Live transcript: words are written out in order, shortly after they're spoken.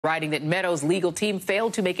writing that Meadows' legal team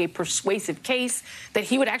failed to make a persuasive case that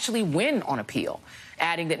he would actually win on appeal,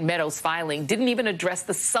 adding that Meadows' filing didn't even address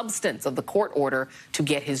the substance of the court order to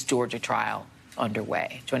get his Georgia trial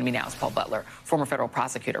underway. Joining me now is Paul Butler, former federal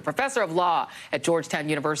prosecutor, professor of law at Georgetown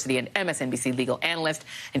University and MSNBC legal analyst,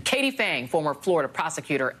 and Katie Phang, former Florida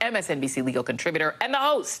prosecutor, MSNBC legal contributor, and the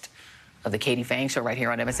host of the Katie Phang Show right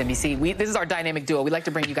here on MSNBC. This is our dynamic duo. We like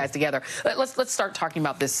to bring you guys together. Let's start talking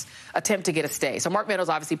about this attempt to get a stay. So Mark Meadows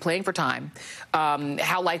obviously playing for time.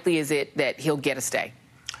 How likely is it that he'll get a stay?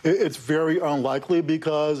 It's very unlikely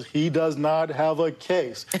because he does not have a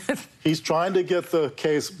case. He's trying to get the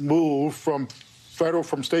case moved from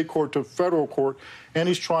state court to federal court, and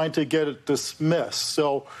he's trying to get it dismissed.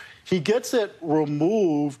 So he gets it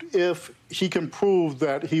removed if he can prove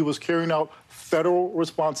that he was carrying out federal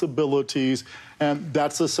responsibilities, and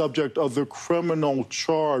that's the subject of the criminal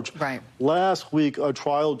charge. Right. Last week, a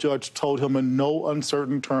trial judge told him in no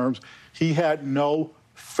uncertain terms he had no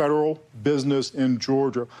federal business in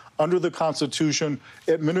Georgia. Under the Constitution,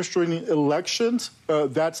 administering elections,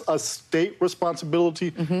 that's a state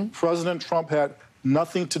responsibility. President Trump had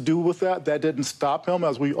nothing to do with that. That didn't stop him.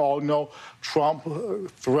 As we all know, Trump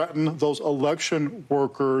threatened those election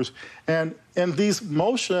workers. And in these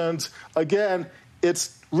motions, again,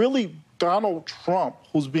 it's really Donald Trump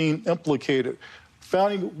who's being implicated.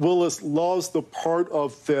 Fani Willis loves the part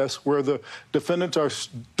of this where the defendants are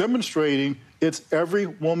demonstrating it's every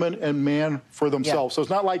woman and man for themselves. Yeah. So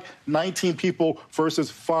it's not like 19 people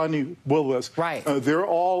versus Fani Willis. Right. They're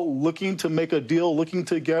all looking to make a deal, looking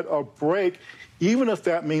to get a break, even if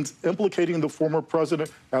that means implicating the former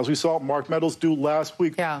president, as we saw Mark Meadows do last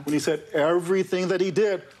week, when he said everything that he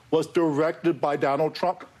did was directed by Donald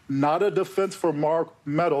Trump, not a defense for Mark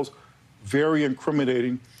Meadows. Very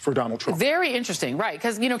incriminating for Donald Trump. Very interesting, right?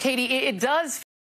 Because, you know, Katie, it does